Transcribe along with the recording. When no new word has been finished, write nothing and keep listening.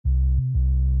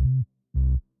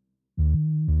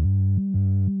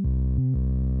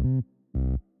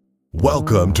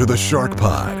Welcome to the Shark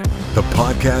Pod, the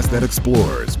podcast that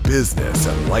explores business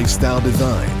and lifestyle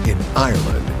design in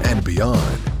Ireland and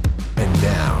beyond. And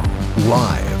now,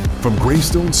 live from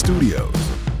Greystone Studios,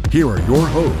 here are your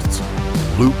hosts,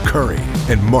 Luke Curry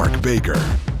and Mark Baker.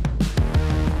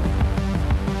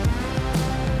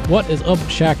 What is up,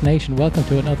 Shark Nation? Welcome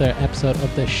to another episode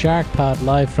of the Shark Pod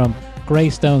live from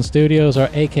Greystone Studios, or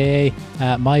aka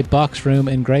my box room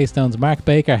in Greystones. Mark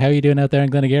Baker, how are you doing out there in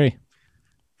Glenageary?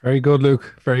 Very good,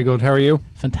 Luke. Very good. How are you?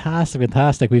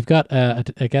 Fantastic. We've got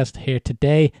a guest here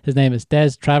today. His name is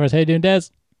Des Travers. How you doing, Des?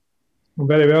 I'm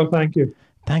very well, thank you.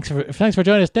 Thanks for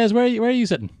joining us. Des, where are you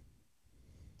sitting?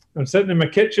 I'm sitting in my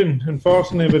kitchen,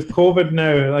 unfortunately, with COVID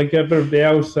now, like everybody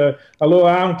else. Although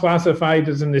I am classified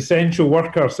as an essential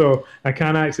worker, so I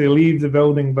can't actually leave the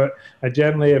building, but I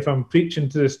generally, if I'm preaching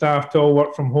to the staff to all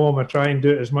work from home, I try and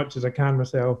do it as much as I can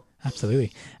myself.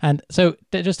 Absolutely. And so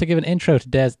just to give an intro to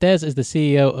Des is the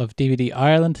CEO of DVD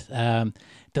Ireland.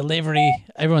 Delivery,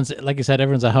 everyone's, like you said,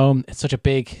 everyone's at home. It's such a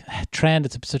big trend.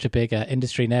 It's such a big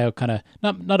industry now, kind of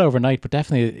not overnight, but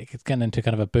definitely it's getting into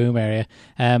kind of a boom area.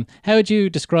 How would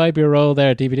you describe your role there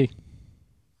at DVD?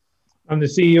 I'm the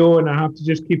CEO and I have to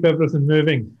just keep everything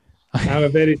moving. I have a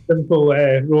very simple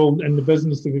role in the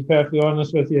business, to be perfectly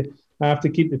honest with you. I have to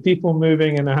keep the people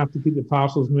moving and I have to keep the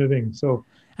parcels moving. So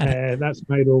that's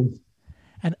my role.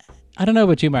 And I don't know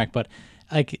about you, Mark, but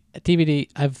like DVD,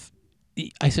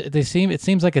 it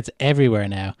seems like it's everywhere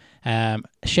now.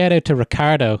 Shout out to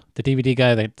Ricardo, the DVD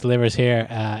guy that delivers here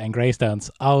in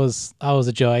Greystones. Always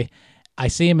a joy. I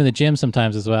see him in the gym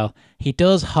sometimes as well. He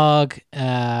does hog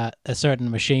a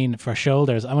certain machine for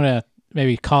shoulders. I'm gonna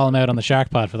maybe call him out on the Shark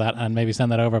Pod for that and maybe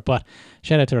send that over. But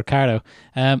shout out to Ricardo.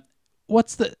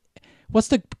 What's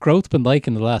the growth been like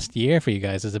in the last year for you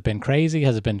guys? Has it been crazy?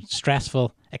 Has it been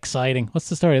stressful? Exciting? What's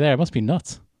the story there? It must be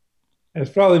nuts.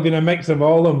 It's probably been a mix of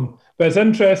all of them. But it's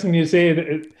interesting you say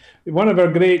that one of our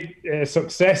great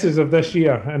successes of this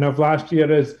year and of last year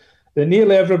is that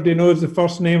nearly everybody knows the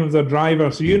first name of their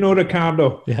driver. So you know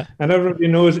Ricardo, yeah, and everybody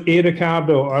knows a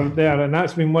Ricardo are there. And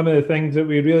that's been one of the things that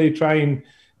we really try and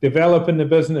develop in the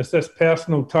business, this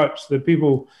personal touch that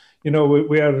people,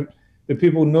 where the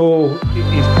people know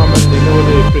he's coming, they know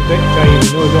they predict time,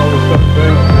 he knows all the stuff about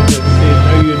him. And as I say,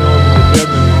 now you know him in the gym.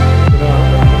 And,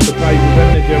 I'm surprised he's in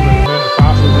the gym and the amount of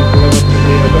parcels he's delivered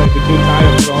today. I don't be too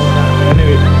tired for all of that. But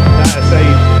anyway, that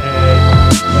aside,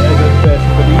 it is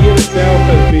interesting. But the year itself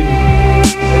has been,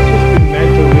 it's just been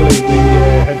mental, really.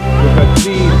 We've had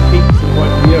 3 peaks in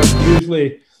 1 year. Usually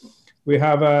we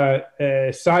have a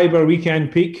cyber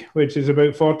weekend peak, which is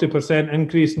about 40%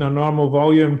 increase in our normal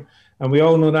volume. And we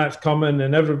all know that's coming,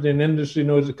 and everybody in the industry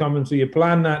knows it's coming. So you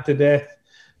plan that to death,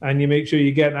 and you make sure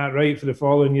you get that right for the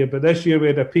following year. But this year we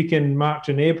had a peak in March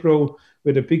and April, we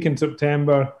had a peak in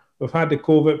September. We've had the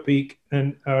COVID peak,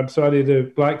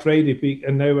 the Black Friday peak,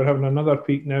 and now we're having another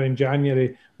peak now in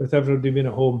January with everybody being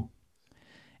at home.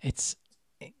 It's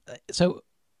so.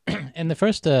 In the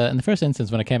first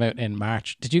instance, when it came out in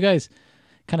March, did you guys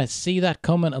kind of see that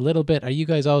coming a little bit? Are you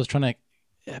guys always trying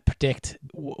to predict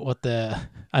what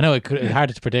I know it's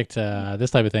hard to predict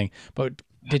this type of thing, but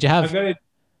did you have...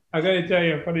 I'm going to tell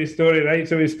you a funny story, right?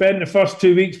 So we spent the first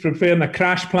 2 weeks preparing a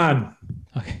crash plan,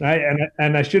 okay, right?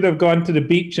 And I should have gone to the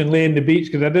beach and lay in the beach,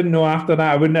 because I didn't know after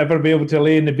that I wouldn't ever be able to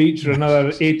lay in the beach for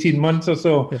another 18 months or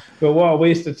so. Yeah. But what a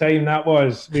waste of time that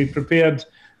was. We prepared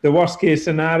the worst case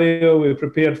scenario, we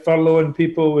prepared furloughing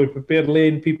people, we prepared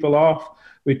laying people off.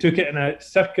 We took it in a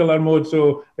circular mode.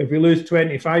 So if we lose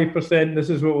 25%, this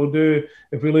is what we'll do.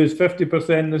 If we lose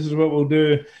 50%, this is what we'll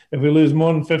do. If we lose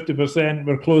more than 50%,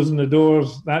 we're closing the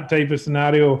doors, that type of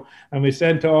scenario. And we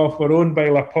sent it off. We're owned by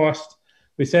La Poste.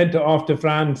 We sent it off to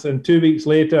France. And 2 weeks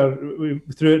later, we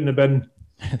threw it in the bin.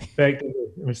 Effectively.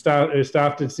 We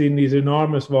started seeing these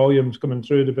enormous volumes coming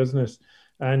through the business.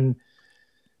 And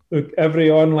look, every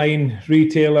online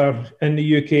retailer in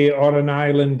the UK or in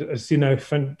Ireland has seen a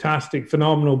fantastic,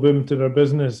 phenomenal boom to their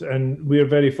business, and we're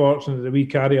very fortunate that we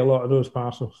carry a lot of those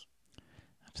parcels.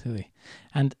 Absolutely.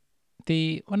 And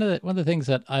one of the things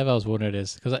that I've always wondered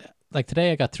is, because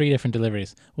today I got 3 different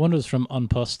deliveries. One was from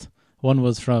Unpost, one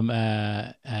was from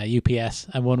UPS,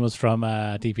 and one was from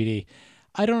DPD.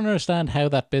 I don't understand how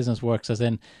that business works, as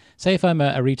in, say if I'm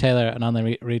a retailer, an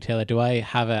online retailer, do I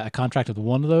have a contract with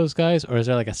one of those guys, or is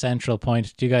there like a central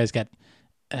point? Do you guys get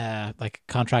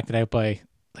contracted out by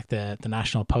like the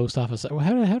National Post Office?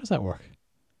 How does that work?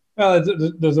 Well,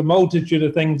 there's a multitude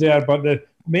of things there, but the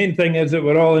main thing is that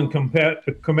we're all in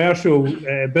commercial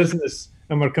business,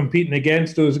 and we're competing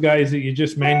against those guys that you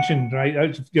just mentioned, right?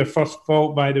 That's your first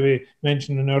fault, by the way,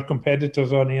 mentioning our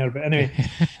competitors on here. But anyway,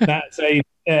 that side,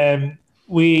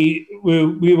 we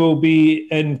will be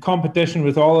in competition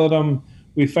with all of them.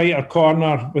 We fight our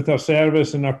corner with our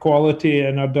service and our quality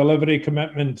and our delivery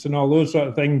commitments and all those sort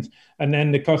of things. And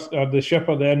then the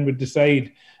shipper then would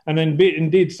decide. And then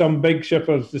indeed, some big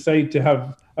shippers decide to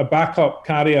have a backup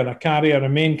carrier, a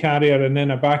main carrier, and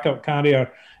then a backup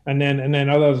carrier. And then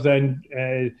others then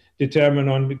could determine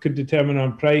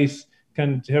on price,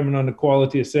 can determine on the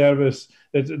quality of service.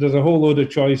 There's a whole load of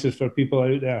choices for people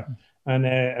out there.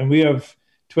 And we have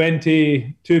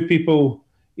 22 people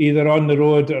either on the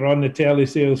road or on the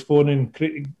telesales phoning,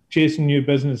 chasing new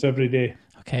business every day.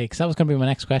 Okay, because that was going to be my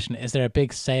next question. Is there a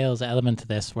big sales element to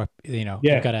this where, you've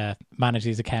got to manage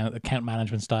these account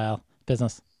management style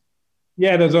business?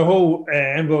 Yeah, there's a whole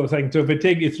envelope thing. So if I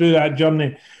take you through that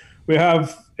journey, we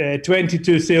have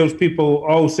 22 salespeople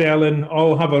all selling,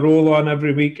 all have a roll on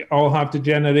every week, all have to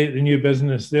generate the new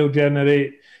business. They'll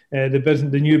generate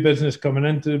the new business coming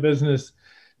into the business.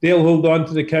 They'll hold on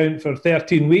to the account for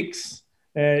 13 weeks,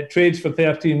 trades for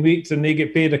 13 weeks, and they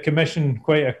get paid a commission,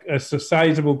 quite a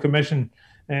sizable commission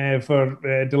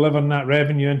for delivering that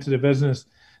revenue into the business.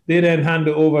 They then hand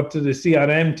it over to the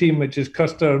CRM team, which is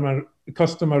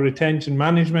customer retention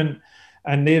management,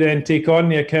 and they then take on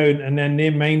the account, and then they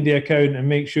mind the account and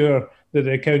make sure that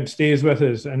the account stays with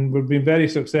us. And we've been very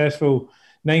successful.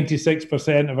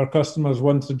 96% of our customers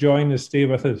want to join us, stay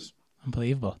with us.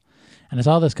 Unbelievable. And there's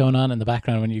all this going on in the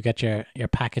background when you get your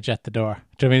package at the door.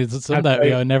 Do you know what I mean? It's something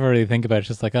that I never really think about. It's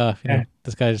just like,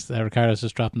 this guy's, Ricardo's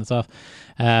just dropping this off.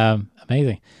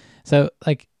 Amazing. So,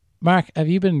 Mark, have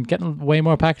you been getting way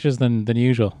more packages than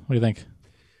usual? What do you think?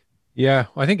 Yeah,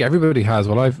 I think everybody has.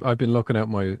 Well, I've been looking at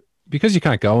because you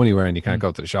can't go anywhere and you can't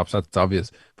go to the shops, that's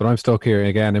obvious. But I'm stuck here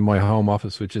again in my home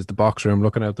office, which is the box room,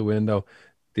 looking out the window.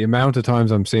 The amount of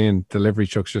times I'm seeing delivery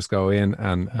trucks just go in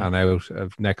and out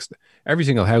of every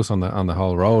single house on the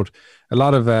whole road. A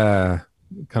lot of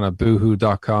kind of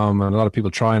boohoo.com and a lot of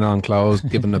people trying on clothes,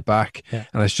 giving it back. Yeah.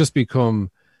 And it's just become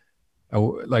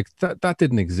that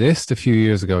didn't exist a few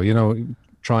years ago,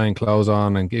 trying clothes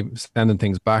on and sending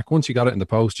things back. Once you got it in the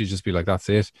post, you just be like, that's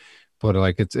it. But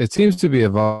it seems to be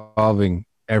evolving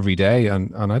every day.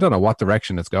 And I don't know what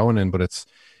direction it's going in, but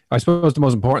I suppose the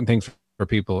most important things for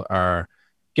people are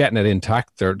getting it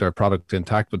intact, their product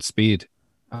intact with speed.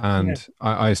 And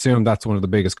I assume that's one of the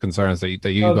biggest concerns that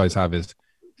you guys have is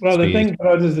speed. The thing for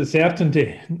us is the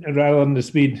certainty rather than the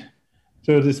speed.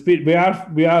 So the speed, we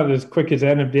are as quick as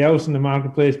anybody else in the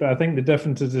marketplace, but I think the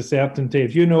difference is the certainty.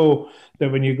 If you know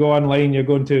that when you go online, you're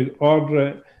going to order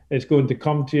it, it's going to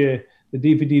come to you, the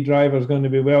DVD driver is going to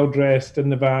be well dressed in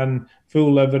the van,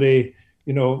 full livery,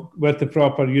 with the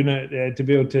proper unit to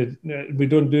be able to. We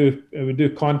do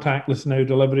contactless now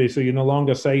delivery, so you no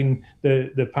longer sign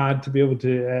the pad to be able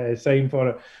to sign for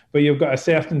it. But you've got a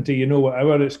certainty. You know what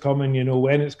hour it's coming. You know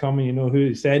when it's coming. You know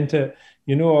who sent it.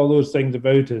 You know all those things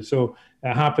about it. So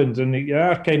it happens, and you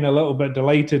are kind of a little bit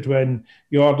delighted when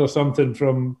you order something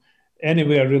from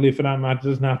anywhere really, for that matter. It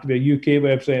doesn't have to be a UK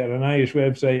website or an Irish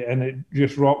website, and it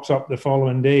just rocks up the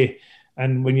following day.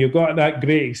 And when you've got that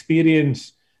great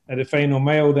experience at the final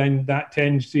mile, then that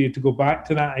tends you to go back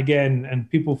to that again, and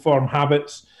people form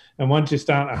habits. And once you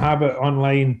start a habit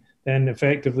online, then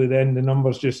effectively then the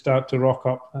numbers just start to rock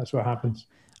up. That's what happens.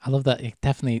 I love that.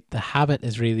 Definitely the habit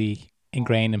is really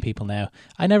ingrained in people now.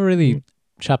 I never really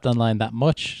shopped online that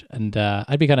much, and I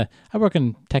work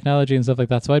in technology and stuff like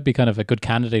that, so I'd be kind of a good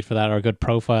candidate for that, or a good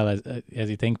profile as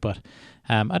you think. But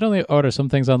I'd only order some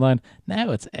things online.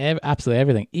 Now it's absolutely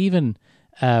everything. Even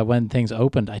when things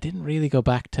opened, I didn't really go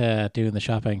back to doing the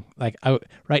shopping.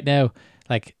 Right now,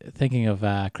 thinking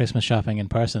of Christmas shopping in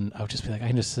person, I would just be like, I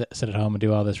can just sit at home and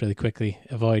do all this really quickly,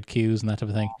 avoid queues and that type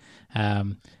of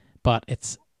thing.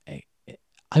 But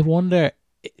I wonder,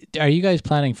 are you guys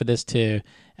planning for this to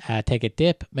take a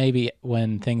dip maybe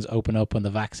when things open up, when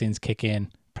the vaccines kick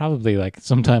in, probably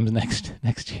sometimes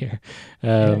next year,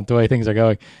 the way things are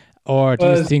going? Or do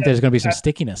you think there's going to be some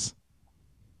stickiness?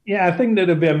 Yeah, I think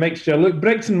there'll be a mixture. Look,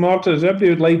 bricks and mortars,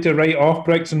 everybody would like to write off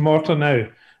bricks and mortar now,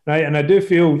 right? And I do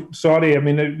feel sorry. I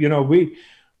mean,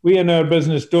 we in our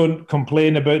business don't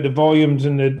complain about the volumes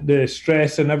and the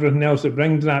stress and everything else that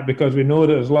brings that, because we know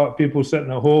that there's a lot of people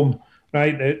sitting at home,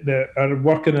 right, that are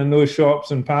working in those shops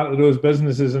and part of those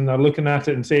businesses, and they're looking at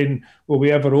it and saying, will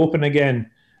we ever open again?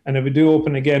 And if we do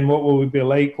open again, what will we be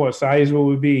like? What size will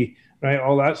we be? Right,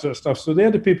 all that sort of stuff. So they're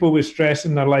the people with stress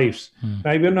in their lives,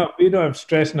 right? We don't have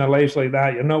stress in our lives like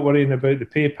that. You're not worrying about the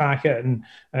pay packet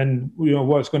and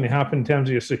what's going to happen in terms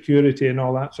of your security and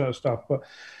all that sort of stuff. But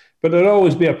there'll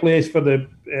always be a place for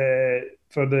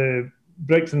the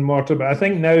bricks and mortar. But I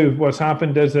think now what's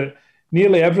happened is that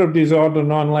nearly everybody's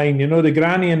ordering online. The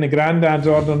granny and the granddad's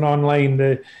ordering online.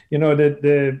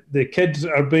 The kids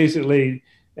are basically,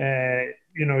 they're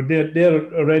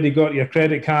already got your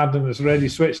credit card and it's already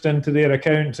switched into their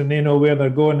accounts and they know where they're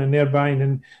going and they're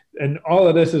buying. And all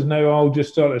of this is now all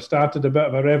just sort of started a bit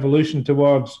of a revolution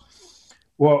towards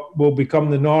what will become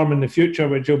the norm in the future,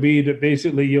 which will be that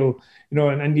basically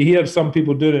and you hear some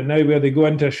people doing it now where they go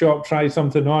into a shop, try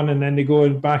something on, and then they go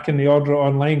back and they order it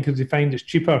online because they find it's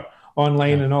cheaper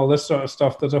online and all this sort of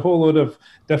stuff. There's a whole load of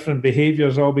different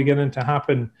behaviors all beginning to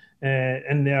happen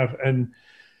in there. And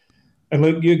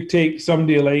look, you take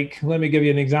somebody like, let me give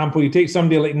you an example. You take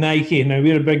somebody like Nike. Now,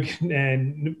 we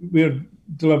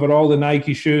deliver all the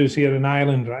Nike shoes here in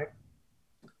Ireland, right?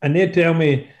 And they tell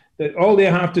me that all they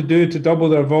have to do to double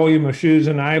their volume of shoes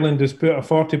in Ireland is put a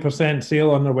 40% sale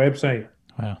on their website.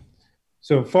 Wow.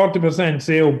 So 40%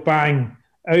 sale, bang,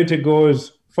 out it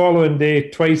goes. Following day,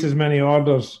 twice as many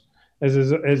orders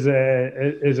is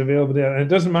available there. And it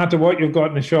doesn't matter what you've got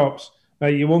in the shops,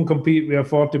 right? You won't compete with a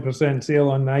 40% sale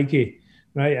on Nike,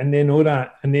 right? And they know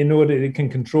that. And they know that they can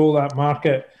control that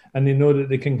market. And they know that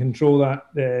they can control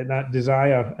that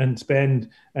desire and spend,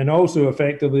 and also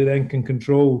effectively then can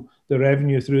control the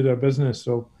revenue through their business.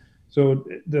 So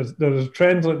there's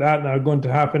trends like that are going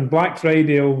to happen. Black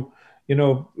Friday will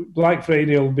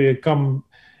become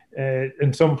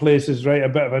in some places, right, a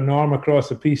bit of a norm across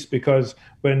the piece, because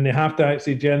when they have to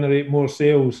actually generate more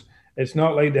sales, it's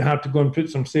not like they have to go and put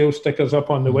some sales stickers up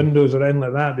on the windows or anything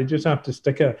like that. They just have to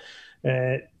stick a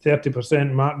 30%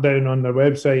 markdown on their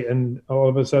website, and all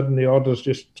of a sudden the orders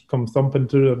just come thumping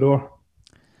through the door.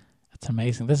 That's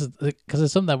amazing. This is because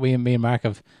it's something that me and Mark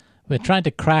have been trying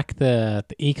to crack the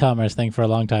e-commerce thing for a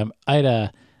long time. I had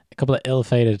a couple of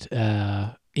ill-fated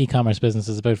e-commerce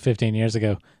businesses about 15 years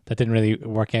ago that didn't really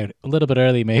work out. A little bit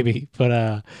early maybe,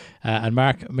 but and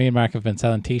me and Mark have been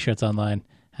selling t-shirts online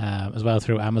as well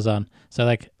through Amazon. So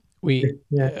like we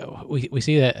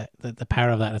see the power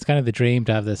of that. It's kind of the dream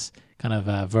to have this kind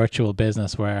of virtual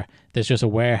business where there's just a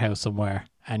warehouse somewhere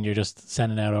and you're just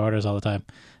sending out orders all the time.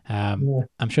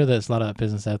 I'm sure there's a lot of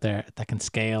business out there that can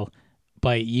scale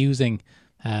by using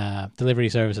delivery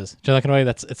services. So like in a way,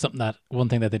 it's something that one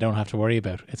thing that they don't have to worry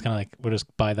about. It's kind of like we'll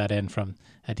just buy that in from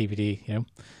a DVD,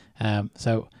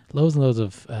 So loads and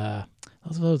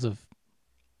loads of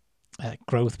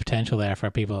growth potential there for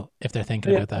people if they're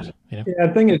thinking about that. Yeah, I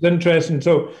think it's interesting.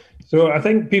 So I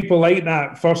think people like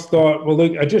that first thought, well,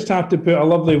 look, I just have to put a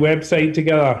lovely website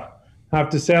together, have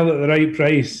to sell at the right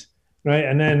price, right?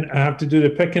 And then I have to do the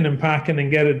picking and packing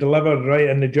and get it delivered, right?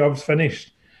 And the job's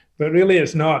finished. But really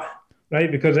it's not,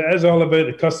 right? Because it is all about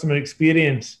the customer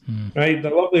experience, right? The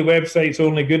lovely website's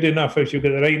only good enough if you've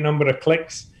got the right number of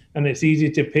clicks and it's easy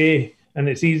to pay and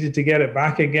it's easy to get it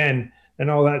back again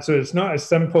and all that. So it's not as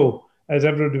simple as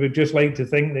everybody would just like to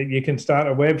think, that you can start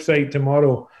a website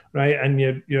tomorrow, right? And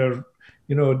you're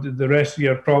the rest of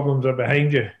your problems are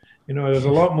behind you. There's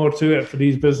a lot more to it for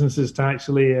these businesses to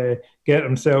actually get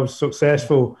themselves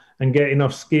successful and get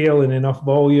enough scale and enough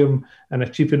volume and a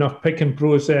cheap enough picking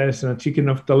process and a cheap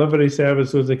enough delivery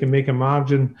service so they can make a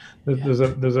margin. There's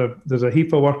a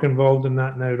heap of work involved in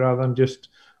that now, rather than just,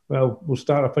 well, we'll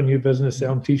start up a new business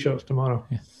selling t-shirts tomorrow.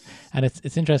 Yeah. And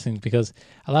it's interesting because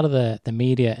a lot of the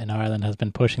media in Ireland has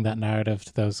been pushing that narrative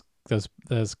to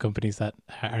those companies that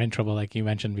are in trouble, like you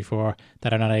mentioned before,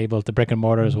 that are not able to, brick and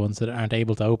mortars ones that aren't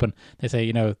able to open. They say,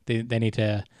 they need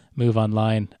to move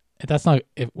online. That's not,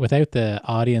 without the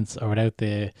audience or without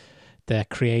the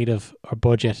creative or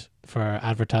budget for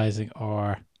advertising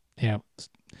or,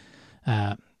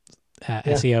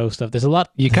 SEO stuff. There's a lot.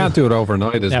 You can't do it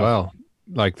overnight as well.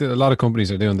 Like a lot of companies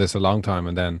are doing this a long time,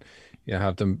 and then you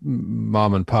have the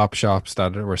mom and pop shops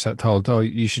that were told, oh,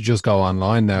 you should just go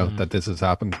online now that this has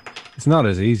happened. It's not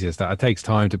as easy as that. It takes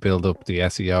time to build up the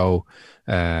SEO,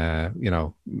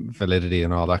 validity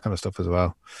and all that kind of stuff as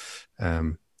well.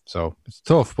 So it's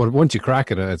tough, but once you crack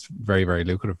it, it's very, very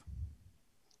lucrative.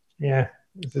 Yeah,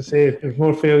 as I say, there's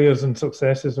more failures than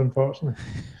successes, unfortunately.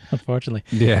 Unfortunately.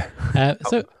 Yeah.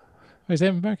 So, what are you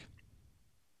saying, Mark?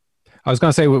 I was going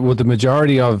to say, would the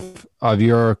majority of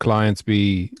your clients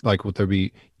be like, would there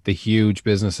be the huge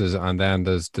businesses and then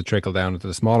there's the trickle down into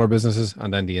the smaller businesses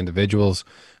and then the individuals?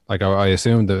 Like I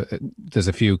assume there's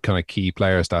a few kind of key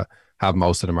players that have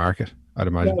most of the market, I'd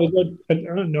imagine. I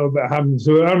don't know about having.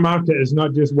 So our market is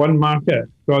not just one market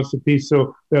across the piece.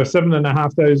 So there are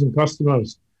 7,500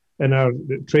 customers in our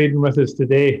trading with us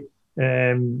today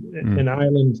in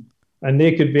Ireland. And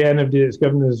they could be anybody that's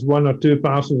given us 1 or 2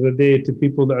 parcels a day to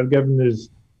people that are giving us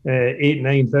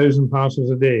 8,000-9,000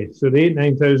 parcels a day. So the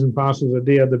 8,000-9,000 parcels a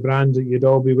day are the brands that you'd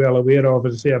all be well aware of.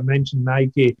 As I say, I've mentioned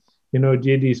Nike,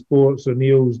 JD Sports,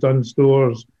 O'Neill's, Dunn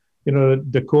Stores,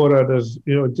 Decora. There's,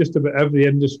 just about every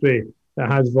industry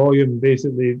that has volume.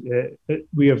 Basically,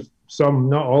 we have some,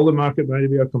 not all the market, but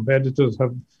maybe our competitors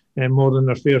have more than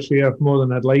their fair share, more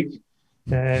than I'd like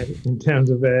in terms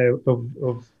of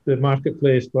the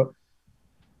marketplace.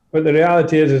 But the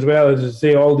reality is, as well, as I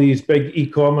say, all these big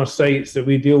e-commerce sites that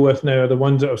we deal with now are the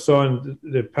ones that have saw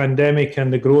the pandemic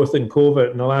and the growth in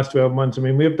COVID in the last 12 months. I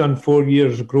mean, we've done 4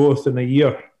 years growth in a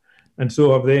year, and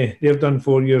so have they. They've done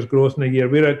 4 years growth in a year.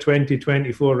 We're at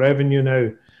 2024 revenue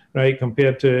now, right,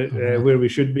 compared to where we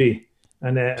should be.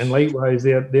 And likewise,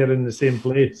 they're in the same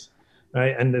place,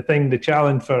 right? And the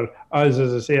challenge for us,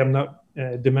 as I say, I'm not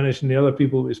diminishing the other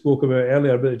people we spoke about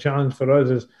earlier, but the challenge for us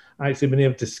is actually being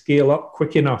able to scale up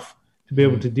quick enough to be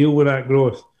able to deal with that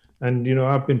growth. And,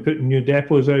 I've been putting new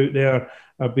depots out there.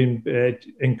 I've been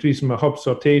increasing my hub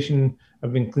sortation.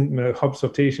 I've been increasing my hub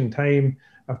sortation time.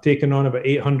 I've taken on about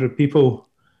 800 people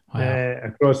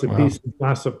across the piece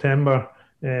last September.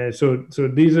 So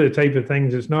these are the type of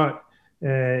things. It's not,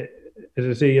 as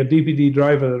I say, your DPD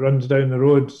driver that runs down the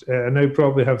road. I now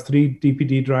probably have 3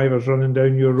 DPD drivers running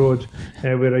down your road,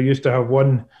 where I used to have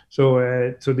 1.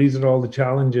 So these are all the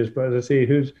challenges. But as I say,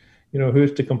 who's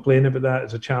to complain about that?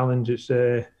 It's a challenge. It's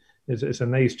a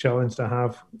nice challenge to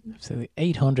have. Absolutely,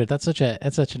 800. That's such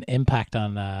an impact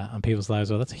on people's lives.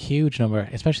 Well, that's a huge number,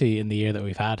 especially in the year that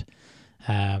we've had.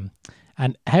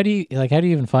 And how do you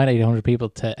even find 800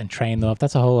 people and train them up?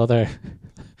 That's a whole other.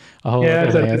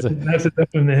 That's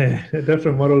a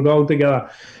different world altogether.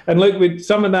 And look, with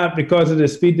some of that, because of the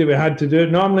speed that we had to do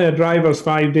it, normally a driver's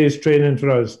 5 days training for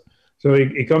us. So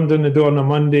he comes in the door on a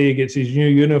Monday, he gets his new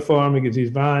uniform, he gets his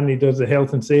van, he does the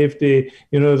health and safety.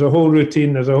 There's a whole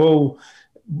routine. There's a whole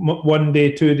 1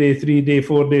 day, 2 day, 3 day,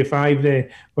 4 day, 5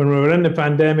 day. When we were in the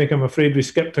pandemic, I'm afraid we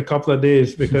skipped a couple of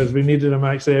days because we needed them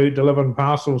actually out delivering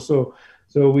parcels. So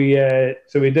we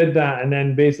did that, and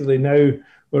then basically now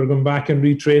we're going back and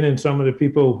retraining some of the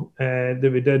people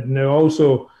that we did. Now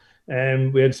also,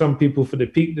 we had some people for the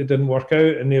peak that didn't work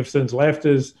out, and they've since left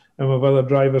us, and we have other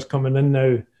drivers coming in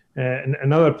now.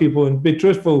 And other people, and be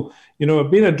truthful,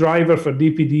 being a driver for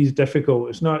DPD is difficult.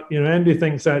 It's not, anybody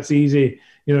thinks that's easy,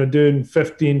 doing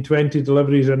 15, 20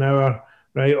 deliveries an hour,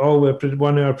 right? All the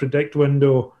 1 hour predict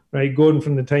window, right? Going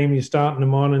from the time you start in the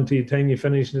morning to the time you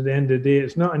finish at the end of the day.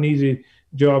 It's not an easy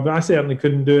job. I certainly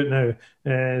couldn't do it now.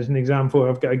 As an example,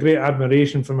 I've got a great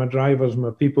admiration for my drivers,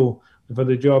 my people, for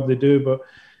the job they do.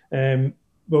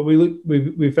 But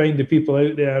we find the people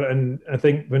out there, and I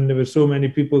think when there were so many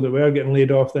people that were getting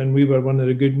laid off, then we were one of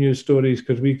the good news stories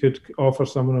because we could offer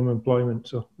some of them employment.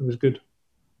 So it was good.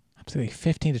 Absolutely,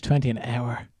 15 to 20 an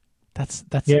hour. That's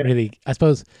really, I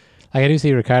suppose. Like I do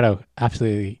see Ricardo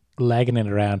absolutely legging it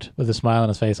around with a smile on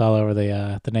his face all over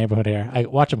the neighborhood here. I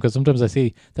watch him because sometimes I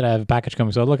see that I have a package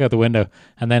coming, so I look out the window,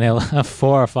 and then he'll have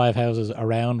 4 or 5 houses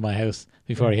around my house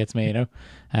before he hits me.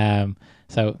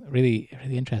 So really,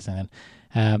 really interesting. Then.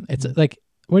 It's like,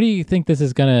 where do you think this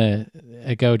is gonna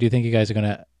go? Do you think you guys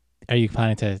are you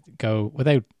planning to go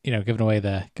without giving away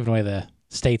the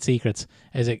state secrets?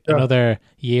 Is it another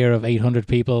year of 800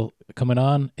 people coming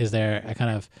on? Is there a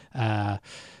kind of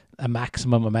a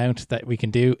maximum amount that we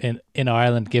can do in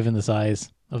Ireland given the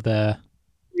size of the?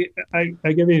 I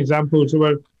give you an example.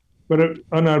 So we're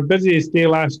on our busiest day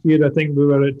last year. I think we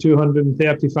were at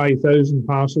 235,000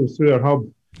 parcels through our hub,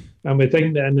 and we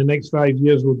think that in the next 5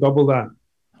 years we'll double that.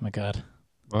 Oh my God.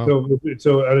 Wow.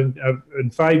 So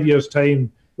in 5 years'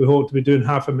 time, we hope to be doing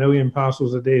 500,000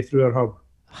 parcels a day through our hub.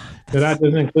 Now, that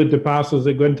doesn't include the parcels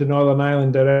that go into Northern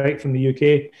Ireland direct from the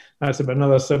UK. That's about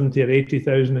another 70 or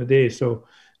 80,000 a day. So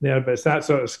but it's that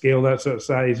sort of scale, that sort of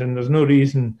size, and there's no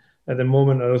reason at the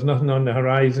moment, or there's nothing on the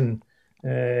horizon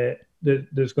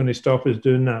that's going to stop us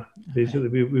doing that. Basically,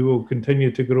 we will continue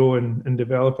to grow and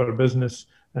develop our business.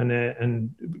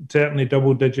 And certainly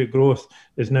double-digit growth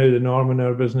is now the norm in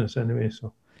our business anyway.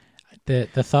 So, the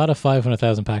thought of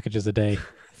 500,000 packages a day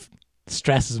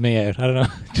stresses me out. I don't know.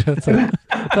 It's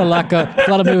a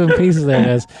lot of moving pieces there,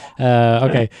 guys.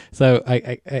 Okay, so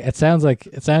it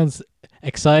sounds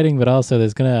exciting, but also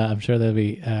I'm sure there'll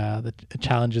be the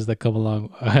challenges that come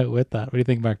along with that. What do you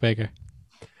think, Mark Baker?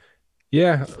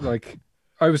 Yeah, like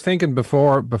I was thinking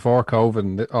before COVID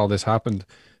and all this happened.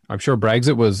 I'm sure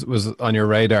Brexit was on your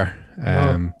radar.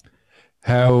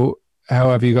 How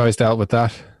have you guys dealt with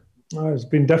that? It's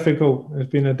been difficult. It's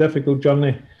been a difficult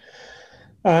journey.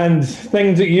 And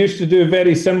things that you used to do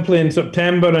very simply in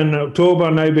September and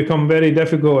October now become very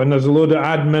difficult. And there's a load of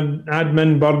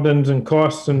admin burdens and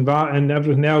costs and VAT and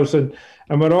everything else. And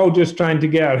we're all just trying to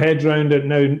get our heads around it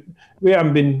now. We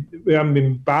haven't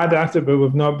been bad at it, but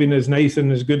we've not been as nice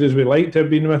and as good as we like to have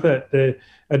been with it. The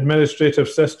administrative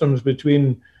systems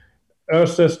between our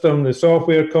system, the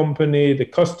software company, the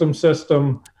custom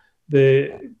system,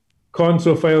 the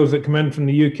console files that come in from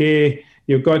the UK.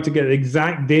 You've got to get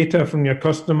exact data from your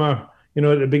customer. You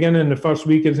know, at the beginning, the first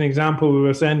week, as an example, we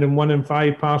were sending 1 in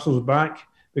 5 parcels back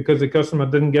because the customer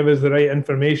didn't give us the right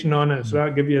information on it. So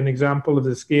that'll give you an example of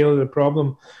the scale of the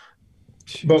problem.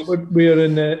 Jeez. But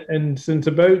we're since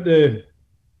about the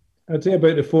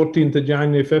 14th of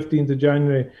January, 15th of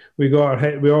January, we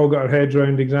all got our heads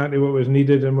around exactly what was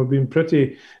needed, and we've been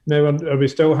pretty. Now, are we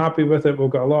still happy with it? We've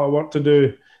got a lot of work to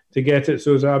do to get it,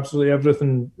 so it's absolutely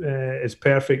everything is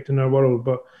perfect in our world.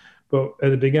 But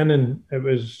at the beginning, it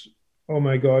was, oh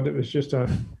my God, it was just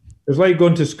it's like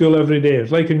going to school every day.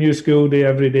 It's like a new school day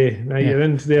every day. Now you're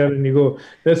into there and you go,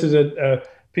 this is a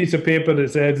piece of paper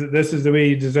that says that this is the way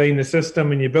you design the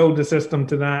system, and you build the system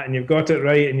to that, and you've got it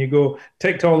right, and you go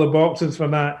ticked all the boxes for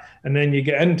that, and then you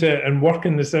get into it and work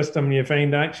in the system, and you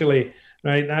find actually,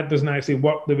 right, that doesn't actually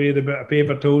work the way the bit of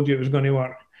paper told you it was going to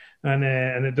work. And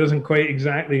it doesn't quite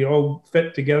exactly all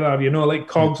fit together, you know, like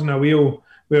cogs in a wheel,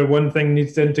 where one thing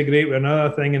needs to integrate with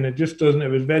another thing, and it just doesn't. It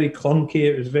was very clunky.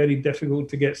 It was very difficult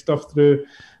to get stuff through.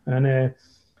 And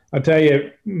I tell you,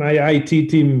 my IT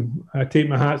team, I take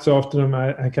my hats off to them.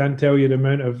 I can't tell you the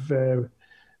amount of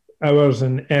hours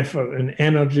and effort and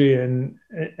energy and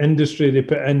industry they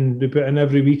put in. They put in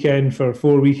every weekend for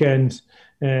 4 weekends.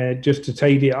 Just to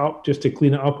tidy it up, just to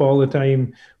clean it up all the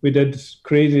time. We did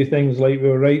crazy things like we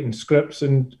were writing scripts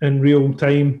in real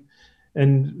time,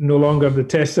 and no longer the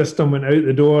test system went out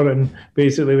the door, and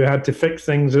basically we had to fix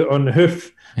things on the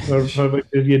hoof or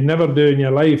you'd never do in your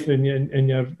life, and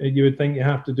you would think you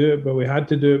have to do it, but we had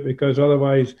to do it because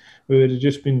otherwise we would have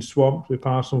just been swamped with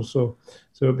parcels. So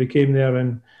it became there,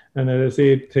 and as I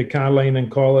say to Caroline and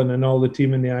Colin and all the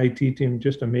team in the IT team,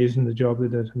 just amazing the job they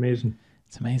did, amazing.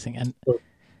 It's amazing. And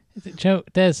Joe,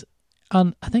 Des,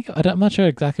 I'm not sure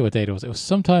exactly what date it was. It was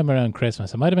sometime around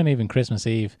Christmas. It might have been even Christmas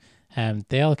Eve.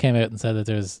 They all came out and said that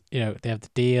there's, you know, they have the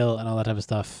deal and all that type of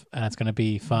stuff, and it's going to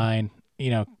be fine.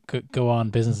 You know, go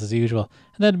on business as usual.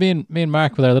 And then me and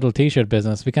Mark with our little T-shirt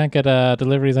business, we can't get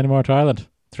deliveries anymore to Ireland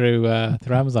through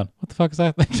Amazon. What the fuck is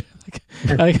that?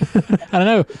 I don't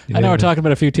know. I know we're talking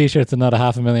about a few T-shirts and not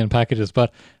 500,000 packages,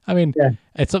 but I mean,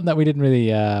 it's something that we didn't really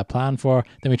plan for.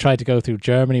 Then we tried to go through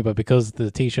Germany, but because the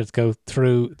T-shirts go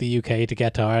through the UK to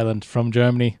get to Ireland from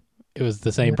Germany, it was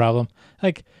the same problem.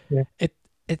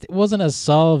 It wasn't as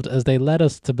solved as they led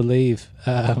us to believe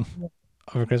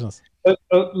over Christmas.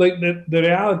 Like the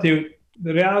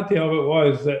reality of it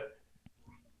was that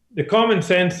the common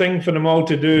sense thing for them all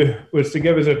to do was to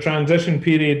give us a transition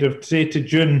period of, say, to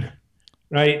June,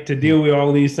 right, to deal with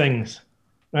all these things,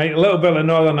 right? A little bit of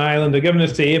Northern Ireland. They're giving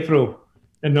us to April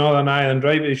in Northern Ireland,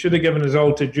 right? But they should have given us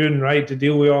all to June, right, to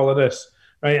deal with all of this,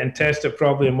 right, and test it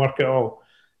properly and work it all.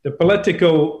 The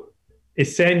political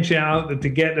essentiality to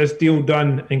get this deal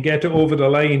done and get it over the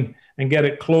line and get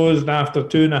it closed after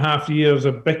 2.5 years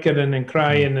of bickering and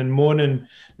crying and moaning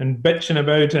and bitching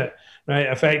about it, right,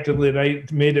 effectively,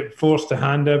 right, made it forced to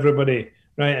hand everybody,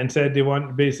 right, and said they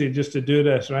want basically just to do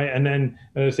this, right, and then,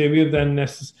 as I say, we've done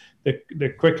this, the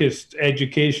quickest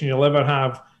education you'll ever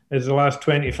have is the last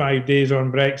 25 days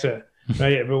on Brexit,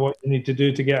 right, about what you need to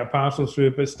do to get a parcel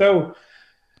through, but still,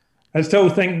 I still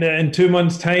think that in 2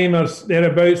 months' time or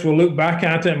thereabouts, we'll look back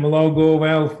at it and we'll all go,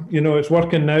 well, you know, it's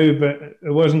working now, but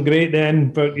it wasn't great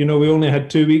then, but, you know, we only had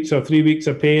 2 weeks or 3 weeks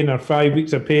of pain or 5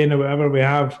 weeks of pain or whatever we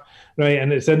have, right,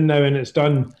 and it's in now and it's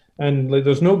done, and like,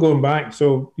 there's no going back,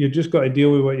 so you just got to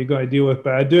deal with what you got to deal with.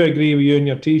 But I do agree with you and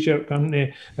your T-shirt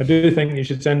company. I do think you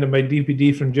should send them by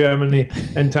DPD from Germany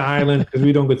into Ireland, because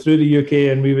we don't go through the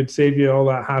UK, and we would save you all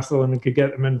that hassle and we could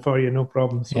get them in for you, no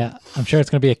problem. So. Yeah, I'm sure it's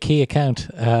going to be a key account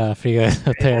for you guys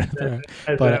out there.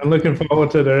 But I'm looking forward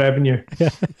to the revenue. Yeah.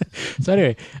 So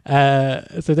anyway,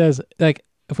 so there's like,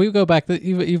 if we go back,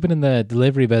 you've been in the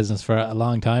delivery business for a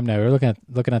long time now. We're looking at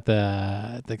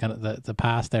the kind of the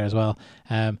past there as well.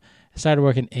 Started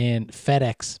working in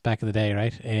FedEx back in the day,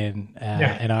 right? In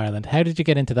Ireland. How did you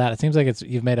get into that? It seems like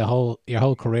you've made your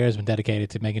whole career has been dedicated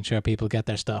to making sure people get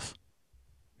their stuff.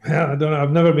 Yeah, I don't know.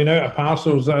 I've never been out of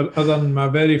parcels other than my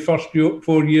very first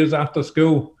 4 years after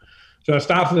school. So I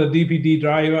started a DPD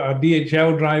driver, a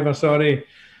DHL driver, sorry.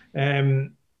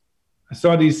 I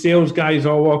saw these sales guys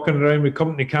all walking around with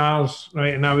company cars,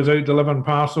 right? And I was out delivering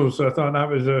parcels, so I thought that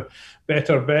was a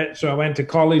better bet. So I went to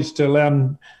college to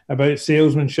learn about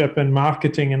salesmanship and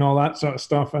marketing and all that sort of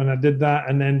stuff, and I did that,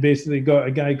 and then basically got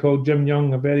a guy called Jim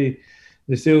Young,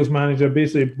 the sales manager,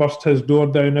 basically burst his door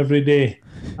down every day,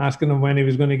 asking him when he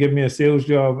was going to give me a sales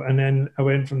job, and then I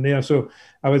went from there. So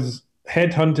I was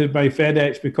headhunted by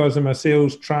FedEx because of my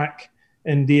sales track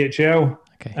in DHL.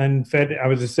 Okay. And I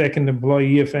was the second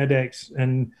employee of FedEx.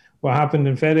 And what happened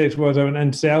in FedEx was I went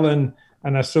in selling,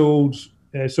 and I sold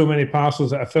so many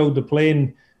parcels that I filled the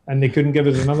plane, and they couldn't give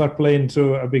us another plane.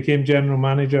 So I became general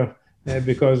manager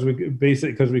because we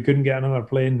couldn't get another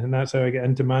plane, and that's how I get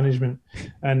into management.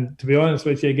 And to be honest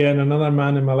with you, again, another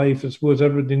man in my life. I suppose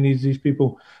everybody needs these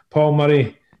people. Paul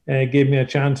Murray gave me a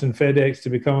chance in FedEx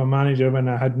to become a manager when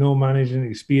I had no managing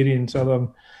experience other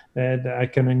than that I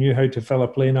kind of knew how to fill a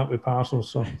plane up with parcels.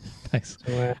 So nice.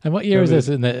 And what year was this?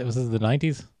 Was this the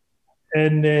 90s?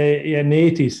 In the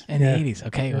 80s. In the 80s.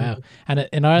 Okay, wow. And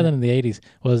in Ireland in the 80s,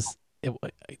 was it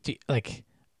like,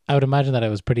 I would imagine that it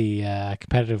was pretty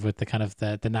competitive with the kind of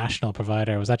the national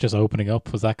provider. Was that just opening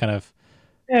up? Was that kind of...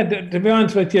 Yeah, to be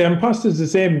honest with you, Impost is the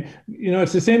same.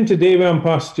 It's the same today with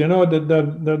Impost. They're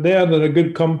a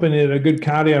good company, they're a good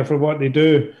carrier for what they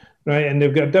do. Right, and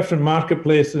they've got a different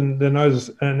marketplace than us,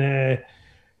 and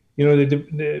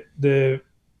the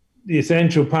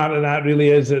essential part of that really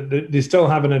is that they still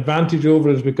have an advantage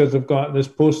over us because they've got this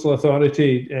postal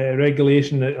authority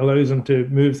regulation that allows them to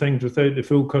move things without the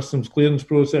full customs clearance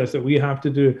process that we have to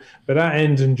do. But that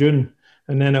ends in June,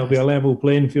 and then it'll be a level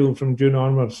playing field from June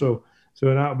onwards. So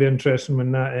that'll be interesting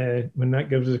when that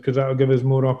gives us, because that'll give us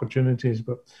more opportunities.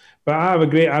 But I have a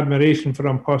great admiration for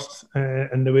Impost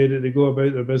and the way that they go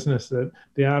about their business. That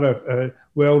they are a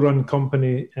well-run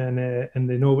company, and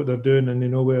they know what they're doing, and they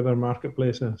know where their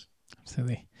marketplace is.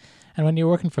 Absolutely. And when you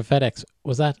were working for FedEx,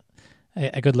 was that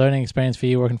a good learning experience for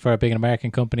you, working for a big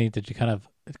American company? Did you kind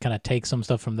of take some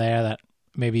stuff from there that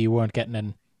maybe you weren't getting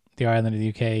in the Ireland or the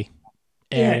UK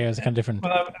area? Is kind of different?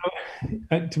 Well,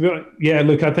 to be honest,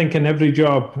 look, I think in every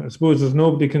job, I suppose there's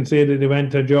nobody can say that they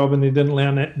went to a job and they didn't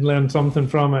learn something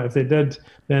from it. If they did,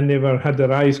 then they had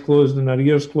their eyes closed and their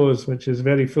ears closed, which is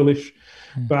very foolish.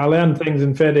 But I learned things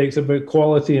in FedEx about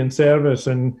quality and service,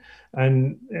 and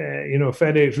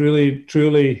FedEx really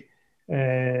truly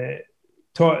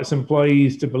taught its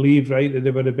employees to believe, right, that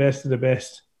they were the best of the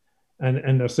best.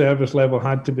 And their service level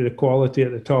had to be the quality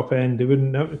at the top end. They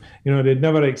wouldn't, they'd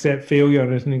never accept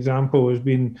failure as an example as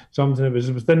being something that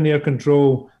was within their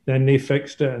control. Then they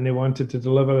fixed it and they wanted to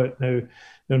deliver it. Now,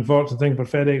 the unfortunate thing for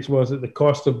FedEx was that the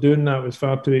cost of doing that was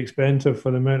far too expensive for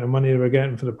the amount of money they were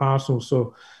getting for the parcels.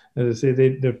 So, as I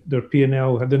say, their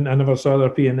P&L, I never saw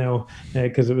their P&L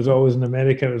because it was always in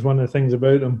America. It was one of the things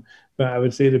about them. But I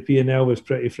would say the P&L was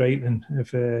pretty frightening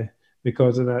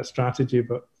because of that strategy.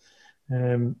 But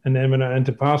and then when I went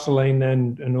into Parcel Line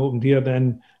then and opened here,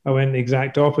 then I went the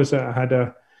exact opposite. I had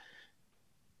a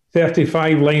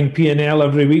 35-line P&L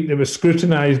every week that was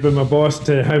scrutinised by my boss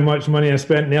to how much money I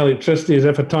spent in electricity, as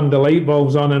if I turned the light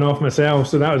bulbs on and off myself.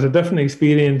 So that was a different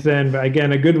experience then, but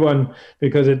again, a good one,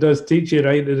 because it does teach you,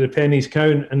 right, that the pennies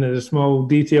count and that the small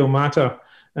detail matter,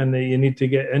 and that you need to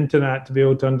get into that to be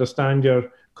able to understand your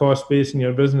cost base in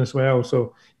your business well.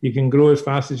 So you can grow as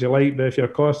fast as you like, but if your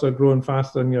costs are growing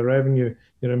faster than your revenue,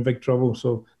 you're in big trouble.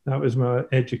 So that was my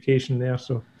education there.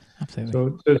 So absolutely.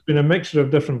 So it's been a mixture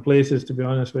of different places, to be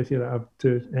honest with you, that I've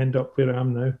to end up where I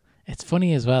am now. It's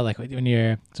funny as well, like when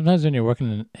you're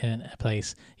working in a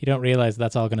place, you don't realize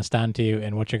that's all going to stand to you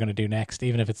in what you're going to do next,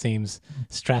 even if it seems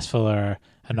stressful or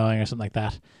annoying or something like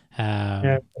that.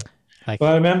 Well,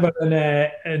 I remember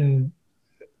in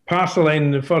Parcel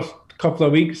Line, the first couple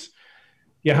of weeks,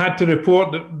 you had to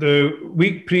report the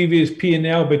week previous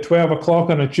P&L by 12 o'clock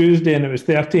on a Tuesday, and it was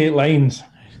 38 lines.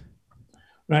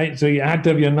 Right, so you had to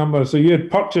have your numbers. So you had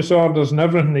purchase orders and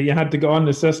everything that you had to go on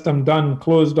the system, done,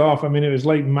 closed off. I mean, it was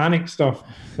like manic stuff,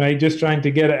 right? Just trying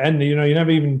to get it in. You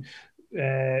never even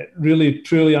really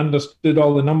truly understood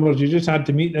all the numbers. You just had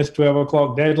to meet this 12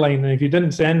 o'clock deadline. And if you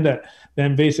didn't send it,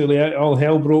 then basically all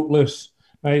hell broke loose,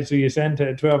 right? So you sent it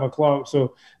at 12 o'clock.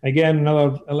 So again,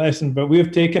 another lesson. But we've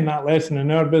taken that lesson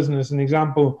in our business. An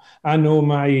example, I know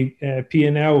my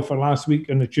P&L for last week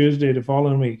on the Tuesday, the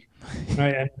following week.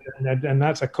 Right, and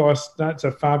that's a cost. That's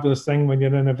a fabulous thing when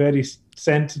you're in a very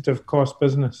sensitive cost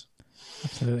business.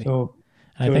 Absolutely. So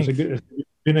it's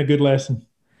been a good lesson.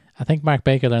 I think Mark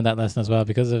Baker learned that lesson as well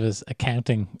because of his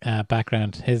accounting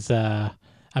background.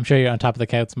 I'm sure you're on top of the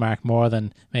accounts, Mark, more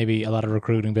than maybe a lot of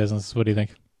recruiting business. What do you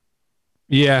think?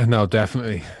 Yeah, no,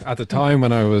 definitely. At the time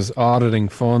when I was auditing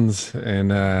funds in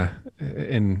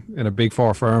in a Big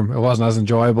Four firm. It wasn't as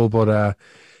enjoyable, but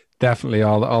definitely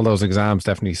all those exams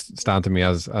definitely stand to me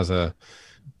as a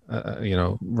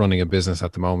running a business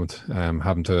at the moment,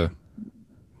 having to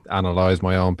analyze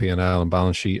my own P&L and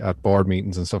balance sheet at board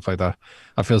meetings and stuff like that.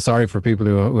 I feel sorry for people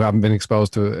who haven't been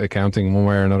exposed to accounting one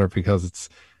way or another, because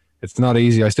it's not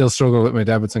easy. I still struggle with my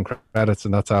debits and credits,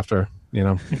 and that's after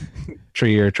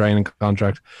 3-year training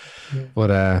contract.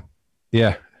 But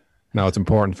no, it's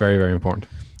important, very, very important.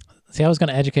 See, I was going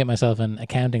to educate myself in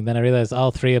accounting, then I realized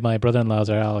all 3 of my brother-in-laws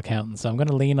are all accountants, so I'm going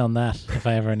to lean on that if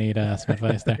I ever need some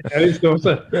advice there.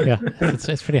 Yeah,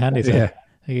 it's pretty handy. So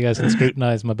you guys can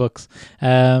scrutinize my books.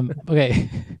 Okay,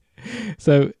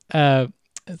 so Des,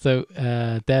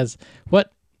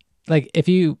 what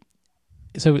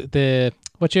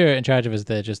you're in charge of is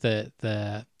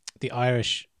the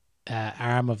Irish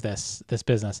arm of this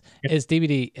business. Is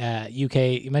DVD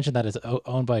UK? You mentioned that is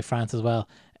owned by France as well.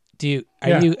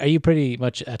 Are you pretty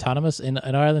much autonomous in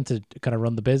Ireland to kind of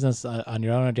run the business on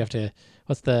your own, or do you have to?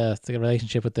 What's the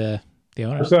relationship with the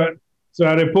owners? So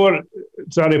I report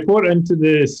into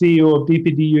the CEO of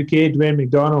DPD UK, Dwayne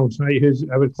McDonald, right, who's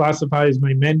I would classify as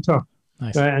my mentor,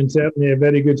 nice. Right, and certainly a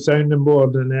very good sounding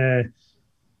board, and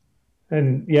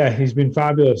he's been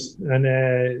fabulous and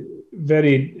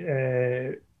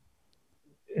very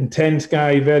intense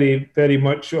guy, very, very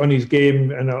much on his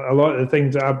game, and a lot of the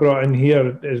things that I brought in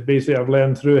here is basically I've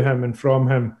learned through him and from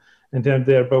him in terms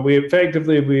there. But we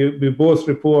both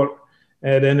report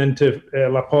then into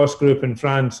La Poste Group in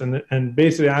France, and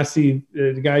basically I see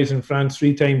the guys in France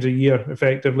 3 times a year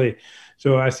effectively.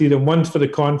 So I see them once for the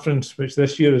conference, which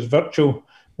this year is virtual,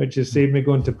 which has saved me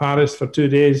going to Paris for 2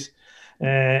 days.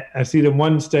 I see them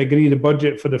once to agree the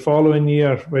budget for the following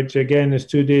year, which again is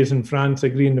 2 days in France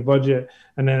agreeing the budget,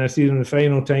 and then I see them the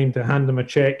final time to hand them a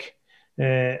check,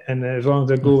 and as long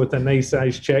as I go with a nice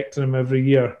size check to them every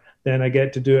year, then I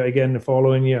get to do it again the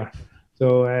following year.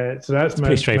 So that's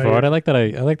pretty straightforward. I like that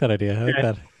idea. I like that.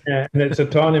 Yeah, and it's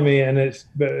autonomy, and it's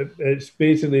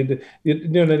basically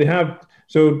they have.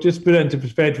 So just put it into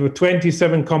perspective, with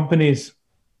 27 companies,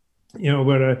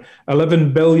 we're a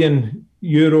 11 billion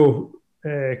euro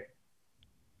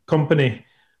company,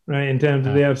 right? In terms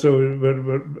of there, so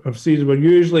we're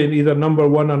usually either number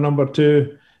 1 or number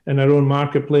 2 in our own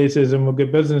marketplaces, and we'll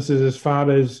get businesses as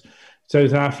far as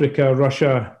South Africa,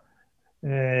 Russia.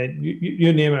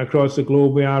 You name it, across the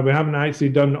globe we haven't actually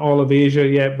done all of Asia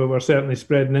yet, but we're certainly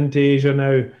spreading into Asia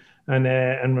now,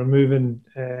 and we're moving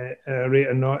rate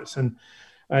of knots, and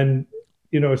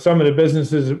some of the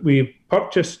businesses that we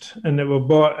purchased and that were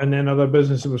bought, and then other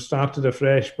businesses were started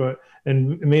afresh, but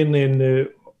mainly in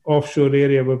the offshore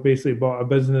area we've basically bought a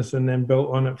business and then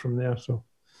built on it from there. So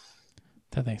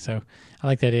I think so. I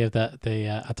like the idea of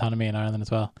the autonomy in Ireland as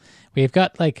well. We've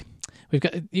got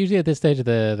usually at this stage of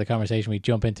the conversation, we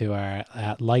jump into our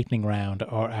lightning round,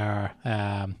 or our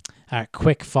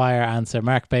quick fire answer.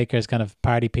 Mark Baker's kind of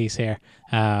party piece here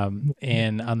on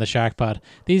the Shark Pod.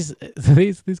 These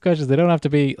questions, they don't have to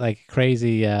be like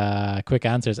crazy quick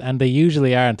answers, and they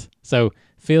usually aren't. So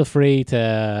feel free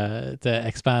to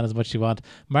expand as much as you want.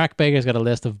 Mark Baker's got a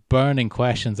list of burning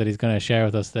questions that he's going to share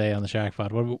with us today on the Shark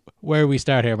Pod. Where we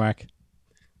start here, Mark?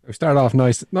 We start off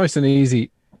nice and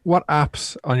easy. What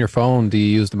apps on your phone do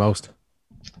you use the most?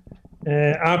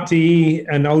 RTE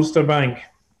and Ulster Bank.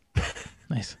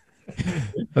 Nice.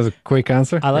 That's a quick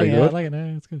answer. I like it. I like it.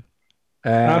 No, it's good.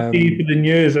 RTE for the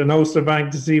news and Ulster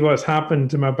Bank to see what's happened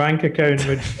to my bank account,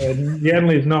 which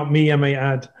generally is not me, I might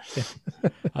add. Yeah.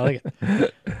 I like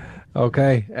it.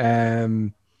 Okay.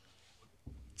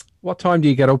 What time do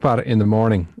you get up at in the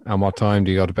morning, and what time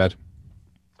do you go to bed?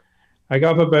 I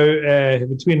got up about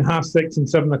between 6:30 and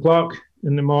 7 o'clock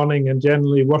in the morning, and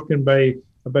generally working by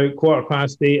about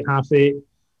 8:15, 8:30,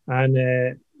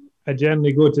 and I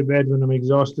generally go to bed when I'm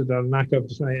exhausted or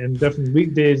knackered. And different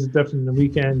weekdays, different than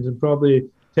weekends, and probably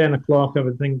 10 o'clock I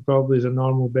would think probably is a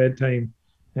normal bedtime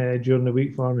during the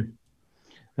week for me.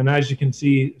 And as you can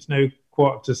see, it's now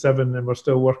 6:45 and we're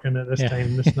still working at this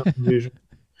time. That's not unusual.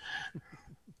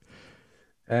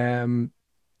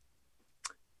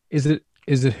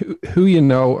 Is it who you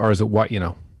know, or is it what you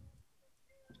know?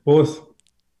 Both.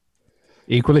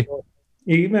 Equally?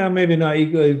 Maybe not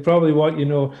equally. Probably what you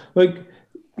know. Like,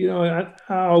 I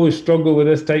always struggle with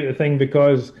this type of thing,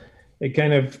 because it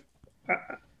kind of...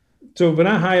 So when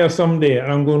I hire somebody,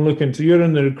 and I'm going looking, so you're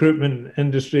in the recruitment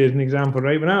industry as an example,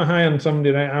 right? When I'm hiring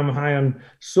somebody, right, I'm hiring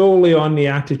solely on the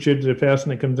attitude of the person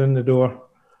that comes in the door,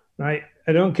 right?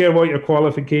 I don't care what your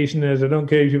qualification is. I don't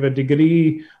care if you have a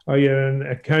degree or you're an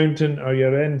accountant or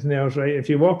you're anything else, right? If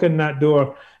you walk in that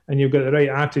door and you've got the right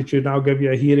attitude, I'll give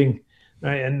you a hearing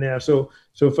right in there. So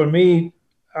for me,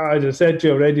 as I said to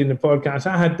you already in the podcast,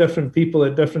 I had different people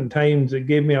at different times that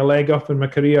gave me a leg up in my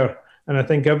career. And I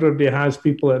think everybody has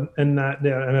people in that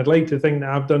there. And I'd like to think that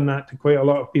I've done that to quite a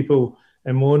lot of people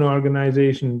in my own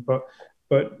organisation. But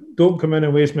don't come in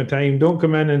and waste my time. Don't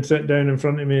come in and sit down in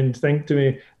front of me and think to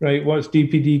me, right, what's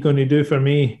DPD going to do for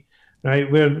me?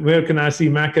 Right, where can I see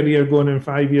my career going in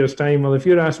 5 years' time? Well, if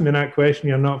you're asking me that question,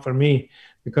 you're not for me.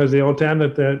 Because the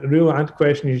real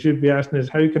question you should be asking is,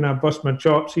 how can I bust my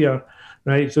chops here,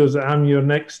 right, so that I'm your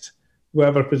next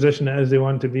whatever position it is they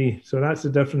want to be. So that's the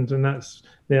difference, and that's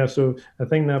there. So I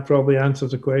think that probably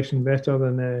answers the question better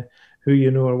than who you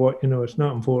know or what you know. It's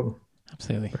not important.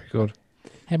 Absolutely. Very good.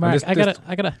 Hey, Mark, I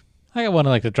got one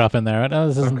to drop in there. I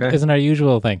know this isn't our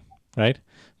usual thing, right?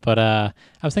 But I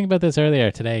was thinking about this earlier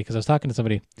today because I was talking to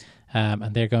somebody,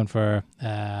 and they're going for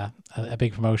a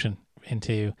big promotion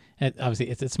into obviously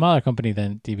it's a smaller company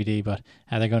than DVD, but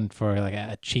they're going for like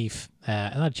a chief,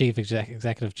 not chief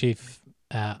executive, chief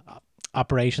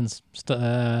operations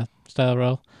style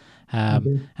role.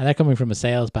 And they're coming from a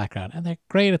sales background, and they're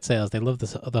great at sales. They love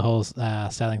the whole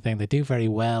selling thing. They do very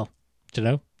well,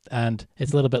 and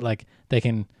it's a little bit like they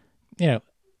can,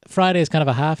 Friday is kind of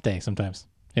a half day sometimes,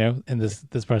 in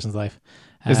this person's life.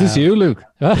 Is this you, Luke?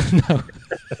 No.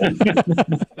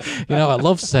 I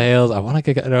love sales. I want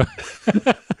to get. No.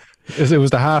 It was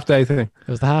the half day thing. It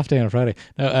was the half day on Friday.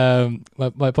 No,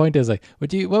 my point is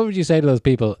what would you say to those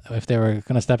people if they were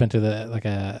going to step into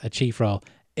a chief role?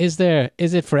 Is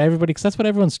it for everybody? Because that's what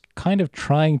everyone's kind of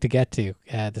trying to get to,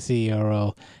 the CEO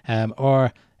role.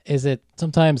 Or is it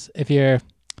sometimes if you're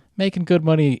making good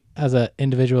money as an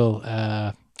individual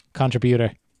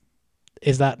contributor,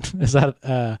 is that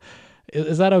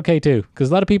okay too? Because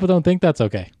a lot of people don't think that's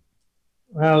okay.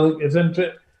 Well, it's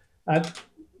interesting.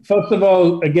 First of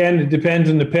all, again, it depends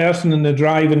on the person and the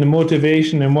drive and the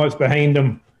motivation and what's behind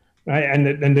them, right?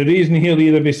 And the reason he'll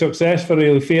either be successful or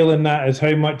he'll fail in that is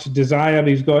how much desire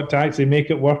he's got to actually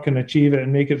make it work and achieve it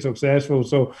and make it successful.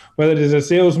 So whether it's a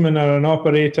salesman or an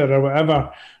operator or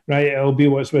whatever, right, it'll be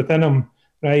what's within him,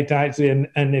 right, actually.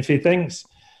 And if he thinks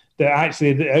that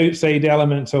actually the outside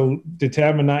elements will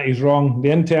determine that he's wrong, the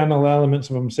internal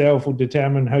elements of himself will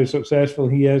determine how successful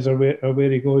he is or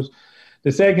where he goes.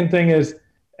 The second thing is,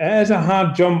 it is a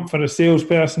hard jump for a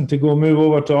salesperson to go move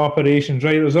over to operations,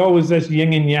 right? There's always this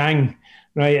yin and yang,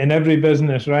 right, in every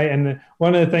business, right? And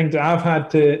one of the things that I've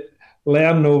had to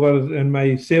learn over, and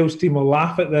my sales team will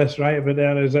laugh at this, right, but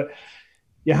there is that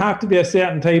you have to be a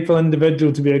certain type of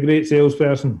individual to be a great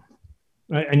salesperson,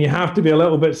 right? And you have to be a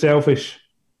little bit selfish,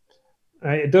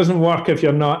 right? It doesn't work if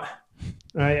you're not.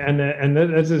 Right, and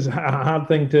this is a hard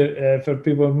thing for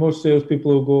people. Most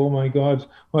salespeople will go, "Oh my God,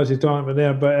 what's he talking about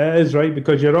there?" But it is, right,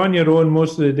 because you're on your own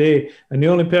most of the day, and the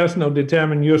only person that'll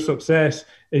determine your success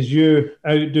is you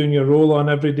out doing your role on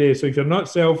every day. So if you're not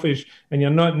selfish and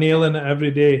you're not nailing it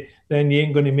every day, then you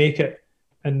ain't going to make it,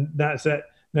 and that's it.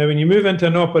 Now, when you move into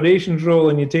an operations role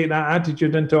and you take that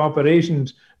attitude into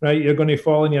operations, right, you're going to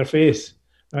fall on your face,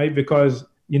 right, because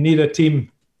you need a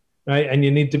team. Right, and you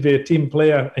need to be a team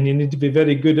player, and you need to be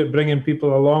very good at bringing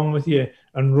people along with you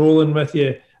and rolling with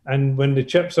you. And when the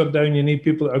chips are down, you need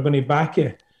people that are going to back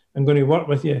you and going to work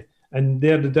with you. And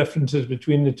they're the differences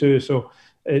between the two. So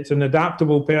it's an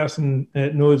adaptable person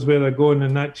that knows where they're going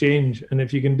in that change. And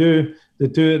if you can do the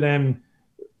two of them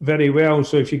very well,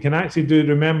 so if you can actually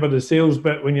remember the sales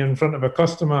bit when you're in front of a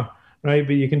customer, right,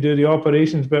 but you can do the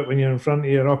operations bit when you're in front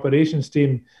of your operations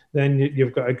team, then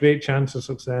you've got a great chance of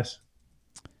success.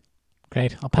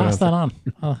 Great. I'll pass that on.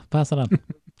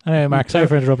 Anyway, Mark, sorry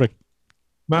for interrupting.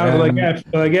 Mark,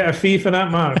 will I get a fee for that,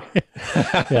 Mark?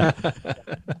 Yeah.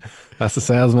 That's the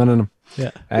salesman in him.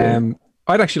 Yeah.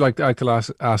 I'd actually like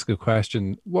to ask a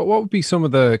question. What would be some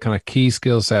of the kind of key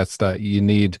skill sets that you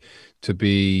need to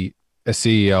be a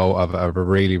CEO of a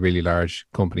really, really large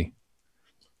company?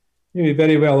 You be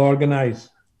very well organized.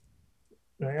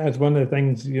 That's one of the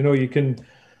things, you can...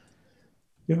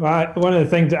 one of the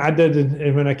things that I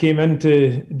did when I came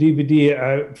into DVD,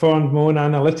 I formed my own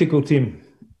analytical team,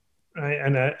 right?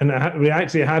 And we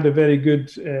actually had a very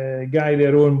good guy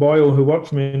there, Owen Boyle, who works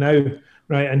for me now,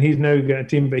 right? And he's now got a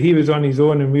team, but he was on his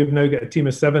own, and we've now got a team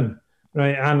of 7,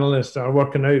 right? Analysts are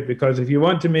working out, because if you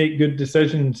want to make good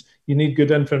decisions, you need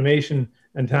good information,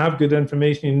 and to have good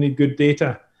information, you need good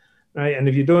data, right? And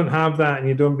if you don't have that and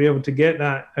you don't be able to get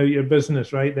that out of your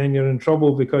business, right, then you're in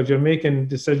trouble, because you're making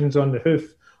decisions on the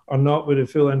hoof or not with the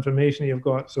full information you've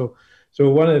got. So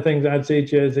one of the things I'd say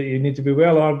to you is that you need to be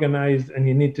well organized, and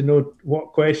you need to know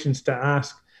what questions to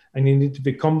ask, and you need to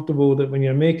be comfortable that when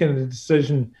you're making a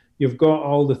decision, you've got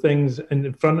all the things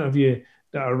in front of you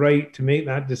that are right to make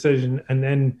that decision, and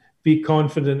then be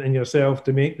confident in yourself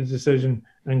to make the decision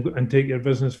and take your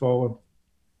business forward.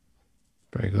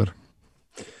 Very good.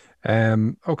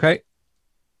 Okay.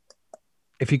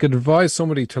 If you could advise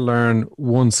somebody to learn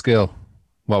one skill,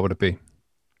 what would it be?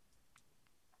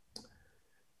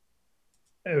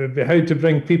 It would be how to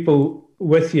bring people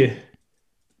with you.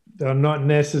 They're not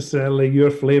necessarily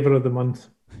your flavor of the month.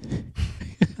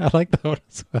 I like that one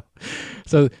as well.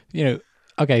 So,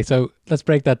 okay, so let's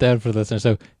break that down for the listener.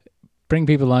 So bring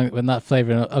people along with that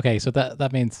flavor. Okay, so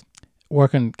that means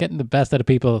getting the best out of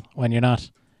people when you're not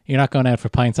going out for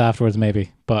pints afterwards,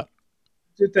 maybe, but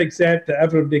just accept that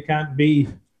everybody can't be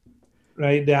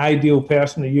right the ideal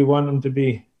person that you want them to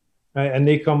be, right? And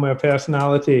they come with a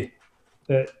personality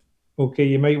that, okay,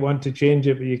 you might want to change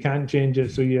it, but you can't change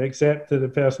it. So you accept the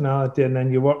personality, and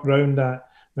then you work around that,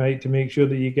 right, to make sure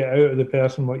that you get out of the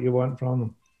person what you want from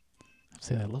them.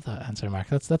 See, I love that answer, Mark.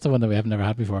 That's the one that we have never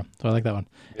had before. So I like that one.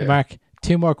 Yeah. Hey, Mark,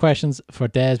 2 more questions for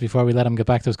Des before we let him get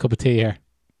back to his cup of tea here.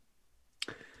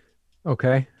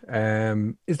 Okay.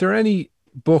 Is there any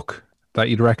book that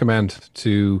you'd recommend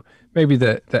to maybe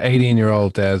the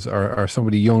 18-year-old Des or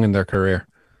somebody young in their career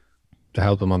to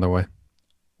help them on their way?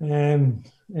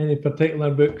 Any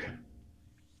particular book?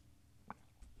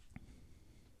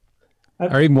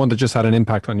 Or even one that just had an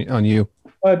impact on you?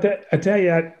 Well, I tell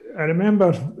you, I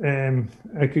remember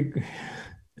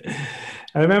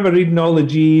I remember reading all the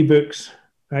GE books,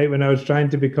 right, when I was trying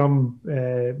to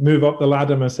move up the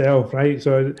ladder myself, right?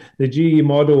 So the GE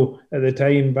model at the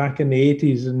time, back in the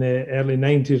 80s and the early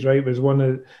 90s, right, was one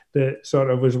of that sort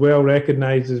of was well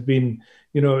recognized as being,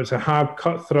 it's a hard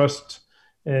cut thrust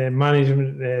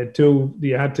management tool that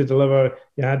you had to deliver.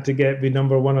 You had to be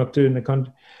number 1 or 2 in the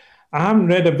country. I haven't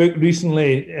read a book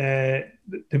recently.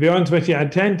 To be honest with you, I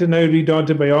tend to now read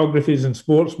autobiographies and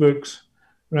sports books,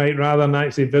 right, rather than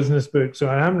actually business books. So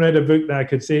I haven't read a book that I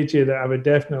could say to you that I would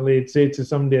definitely say to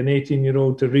somebody, an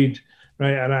 18-year-old, to read,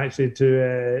 right, and actually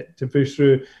to push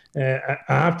through. I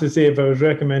have to say, if I was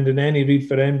recommending any read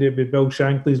for MD, it'd be Bill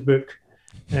Shankly's book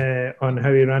on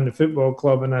how he ran the football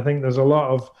club. And I think there's a lot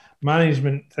of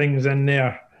management things in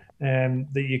there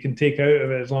that you can take out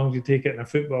of it as long as you take it in a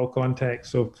football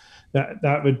context. So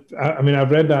that would, I mean,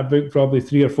 I've read that book probably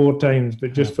 3 or 4 times,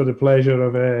 but just for the pleasure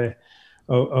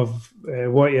of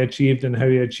what he achieved and how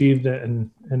he achieved it and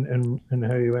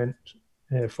how he went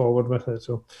forward with it.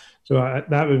 So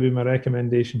that would be my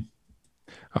recommendation.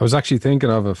 I was actually thinking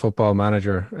of a football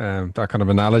manager, that kind of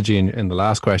analogy in the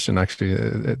last question. Actually,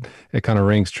 it kind of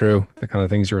rings true, the kind of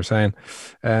things you were saying.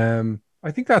 I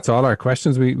think that's all our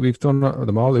questions. We've done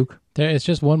them all, Luke. There is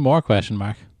just one more question,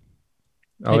 Mark.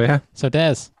 Oh, yeah? So,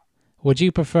 Des, would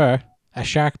you prefer a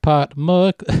SharkPod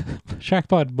mug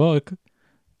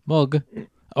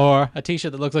or a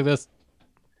t-shirt that looks like this?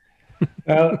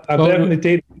 Well, I'll definitely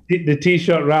take the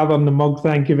t-shirt rather than the mug.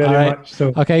 Thank you very much.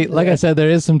 So, okay, like I said, there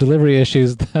is some delivery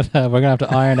issues that we're going to have to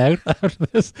iron out after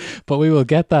this, but we will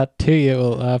get that to you.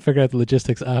 We'll figure out the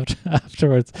logistics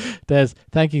afterwards. Des,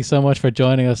 thank you so much for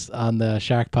joining us on the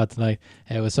SharkPod tonight.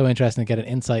 It was so interesting to get an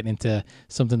insight into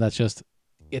something that's just,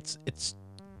 it's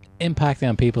impacting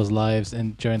on people's lives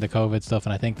during the COVID stuff,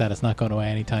 and I think that it's not going away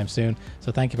anytime soon.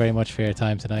 So thank you very much for your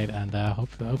time tonight, and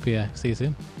hope you see you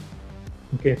soon.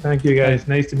 Okay, thank you guys.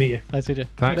 Nice to meet you. Nice to meet you.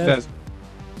 Thanks, Des.